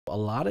a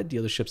lot of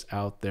dealerships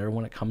out there,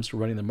 when it comes to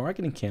running their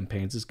marketing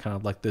campaigns, is kind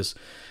of like this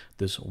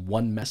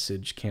one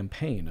message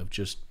campaign of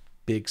just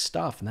big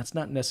stuff, and that's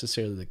not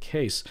necessarily the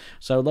case.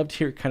 So I would love to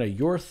hear kind of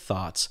your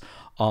thoughts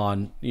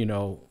on,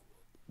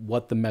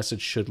 what the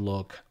message should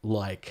look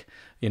like,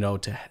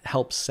 to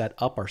help set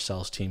up our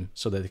sales team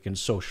so that they can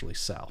socially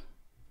sell.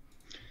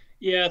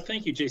 Yeah,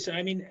 thank you, Jason.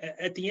 I mean,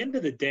 at the end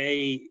of the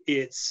day,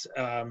 it's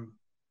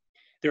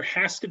there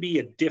has to be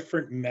a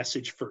different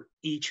message for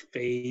each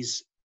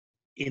phase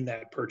in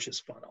that purchase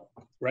funnel,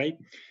 right?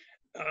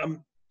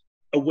 Um,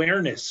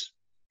 Awareness,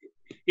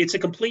 it's a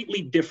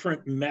completely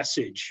different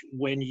message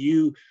when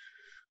you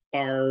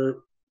are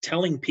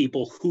telling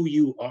people who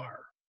you are.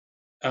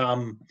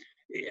 Um,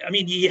 I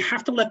mean, you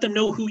have to let them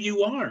know who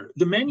you are.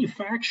 The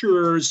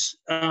manufacturers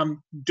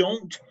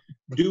don't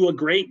do a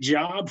great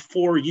job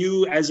for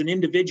you as an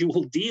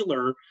individual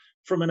dealer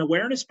from an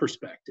awareness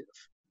perspective.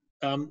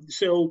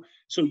 So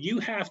you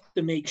have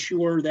to make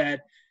sure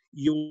that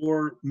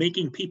you're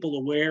making people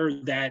aware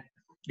that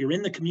you're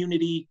in the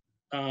community,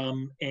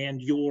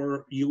 and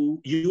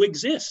you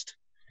exist.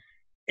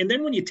 And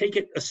then when you take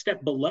it a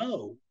step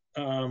below,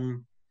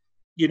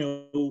 you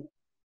know,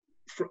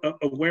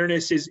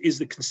 awareness is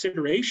the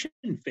consideration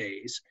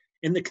phase,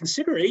 and the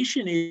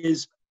consideration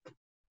is,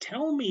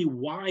 tell me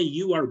why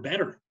you are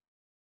better.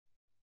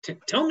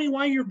 Tell me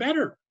why you're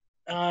better.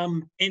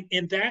 And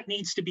that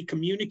needs to be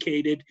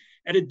communicated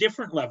at a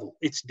different level.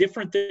 It's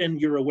different than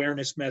your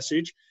awareness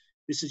message.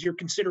 This is your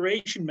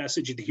consideration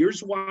message.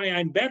 Here's why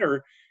I'm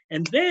better.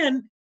 And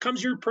then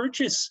comes your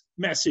purchase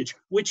message,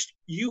 which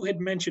you had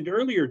mentioned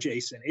earlier,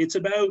 Jason. It's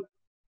about,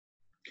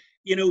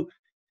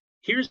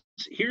 here's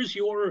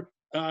your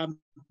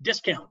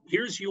discount.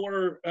 Here's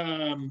your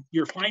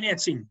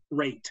financing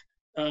rate.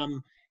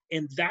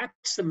 And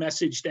that's the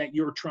message that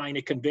you're trying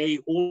to convey,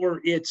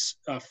 or it's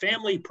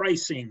family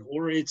pricing,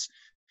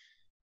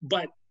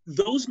 but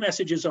those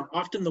messages are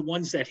often the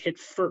ones that hit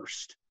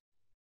first.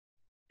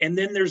 And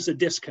then there's a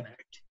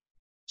disconnect.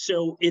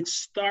 So it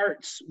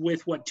starts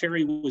with what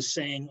Terry was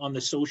saying on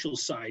the social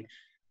side,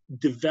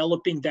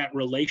 developing that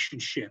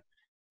relationship,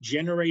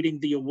 generating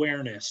the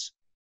awareness.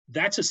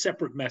 That's a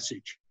separate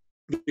message.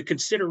 The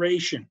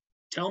consideration,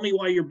 tell me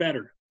why you're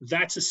better.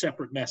 That's a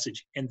separate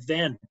message. And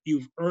then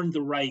you've earned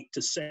the right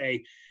to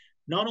say,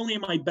 not only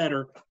am I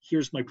better,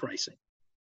 here's my pricing.